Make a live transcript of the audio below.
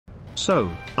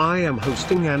So, I am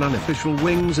hosting an unofficial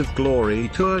Wings of Glory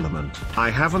tournament.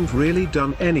 I haven't really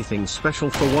done anything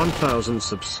special for 1000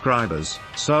 subscribers,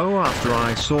 so after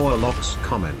I saw a Lox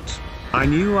comment, I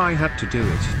knew I had to do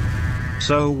it.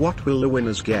 So what will the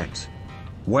winners get?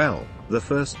 Well, the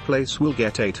first place will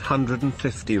get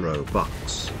 850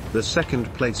 Robux, the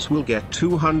second place will get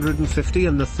 250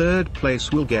 and the third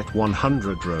place will get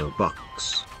 100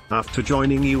 Robux. After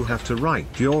joining you have to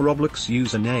write your Roblox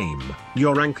username,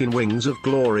 your rank in Wings of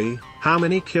Glory, how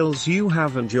many kills you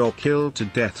have and your kill to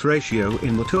death ratio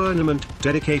in the tournament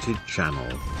dedicated channel.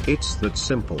 It's that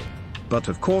simple. But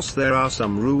of course there are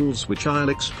some rules which I'll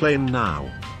explain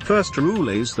now. First rule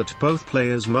is that both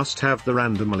players must have the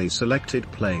randomly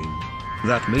selected plane.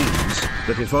 That means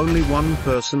that if only one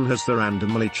person has the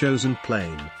randomly chosen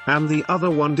plane, and the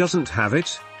other one doesn't have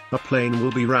it, a plane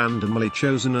will be randomly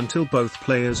chosen until both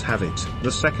players have it.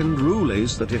 The second rule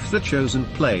is that if the chosen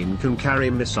plane can carry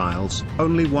missiles,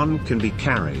 only one can be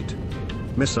carried.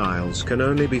 Missiles can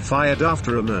only be fired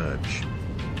after a merge.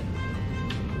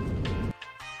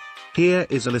 Here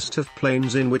is a list of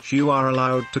planes in which you are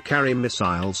allowed to carry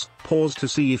missiles. Pause to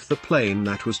see if the plane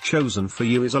that was chosen for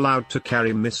you is allowed to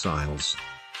carry missiles.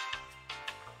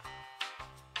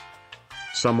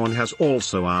 Someone has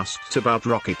also asked about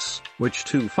rockets, which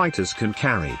two fighters can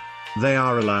carry. They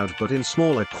are allowed but in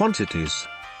smaller quantities.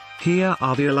 Here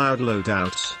are the allowed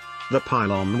loadouts. The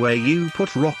pylon where you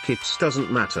put rockets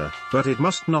doesn't matter, but it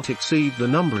must not exceed the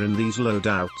number in these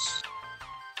loadouts.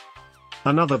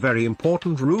 Another very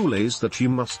important rule is that you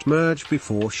must merge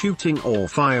before shooting or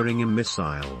firing a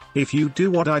missile. If you do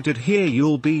what I did here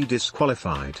you'll be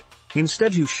disqualified.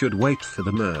 Instead you should wait for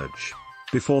the merge.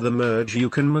 Before the merge you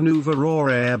can maneuver or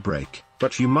air brake,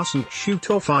 but you mustn't shoot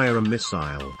or fire a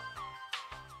missile.